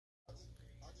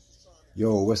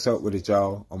Yo, what's up with it,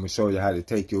 y'all? I'm going to show you how to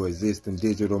take your existing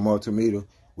digital multimeter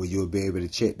where you'll be able to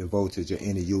check the voltage of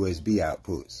any USB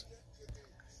outputs,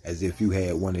 as if you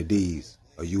had one of these,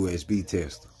 a USB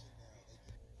tester.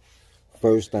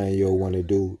 First thing you'll want to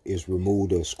do is remove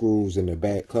the screws in the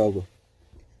back cover.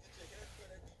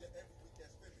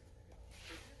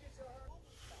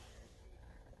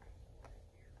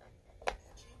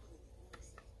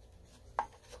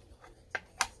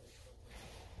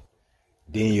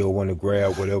 Then you'll want to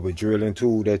grab whatever drilling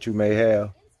tool that you may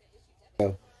have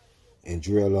and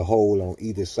drill a hole on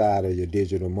either side of your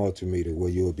digital multimeter where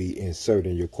you'll be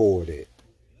inserting your cord at,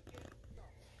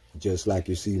 just like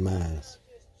you see mine.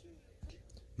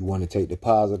 You want to take the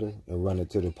positive and run it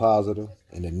to the positive,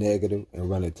 and the negative and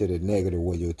run it to the negative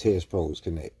where your test probes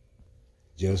connect,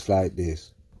 just like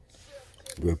this.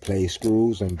 Replace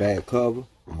screws and back cover,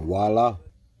 and voila,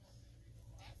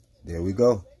 there we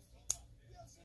go.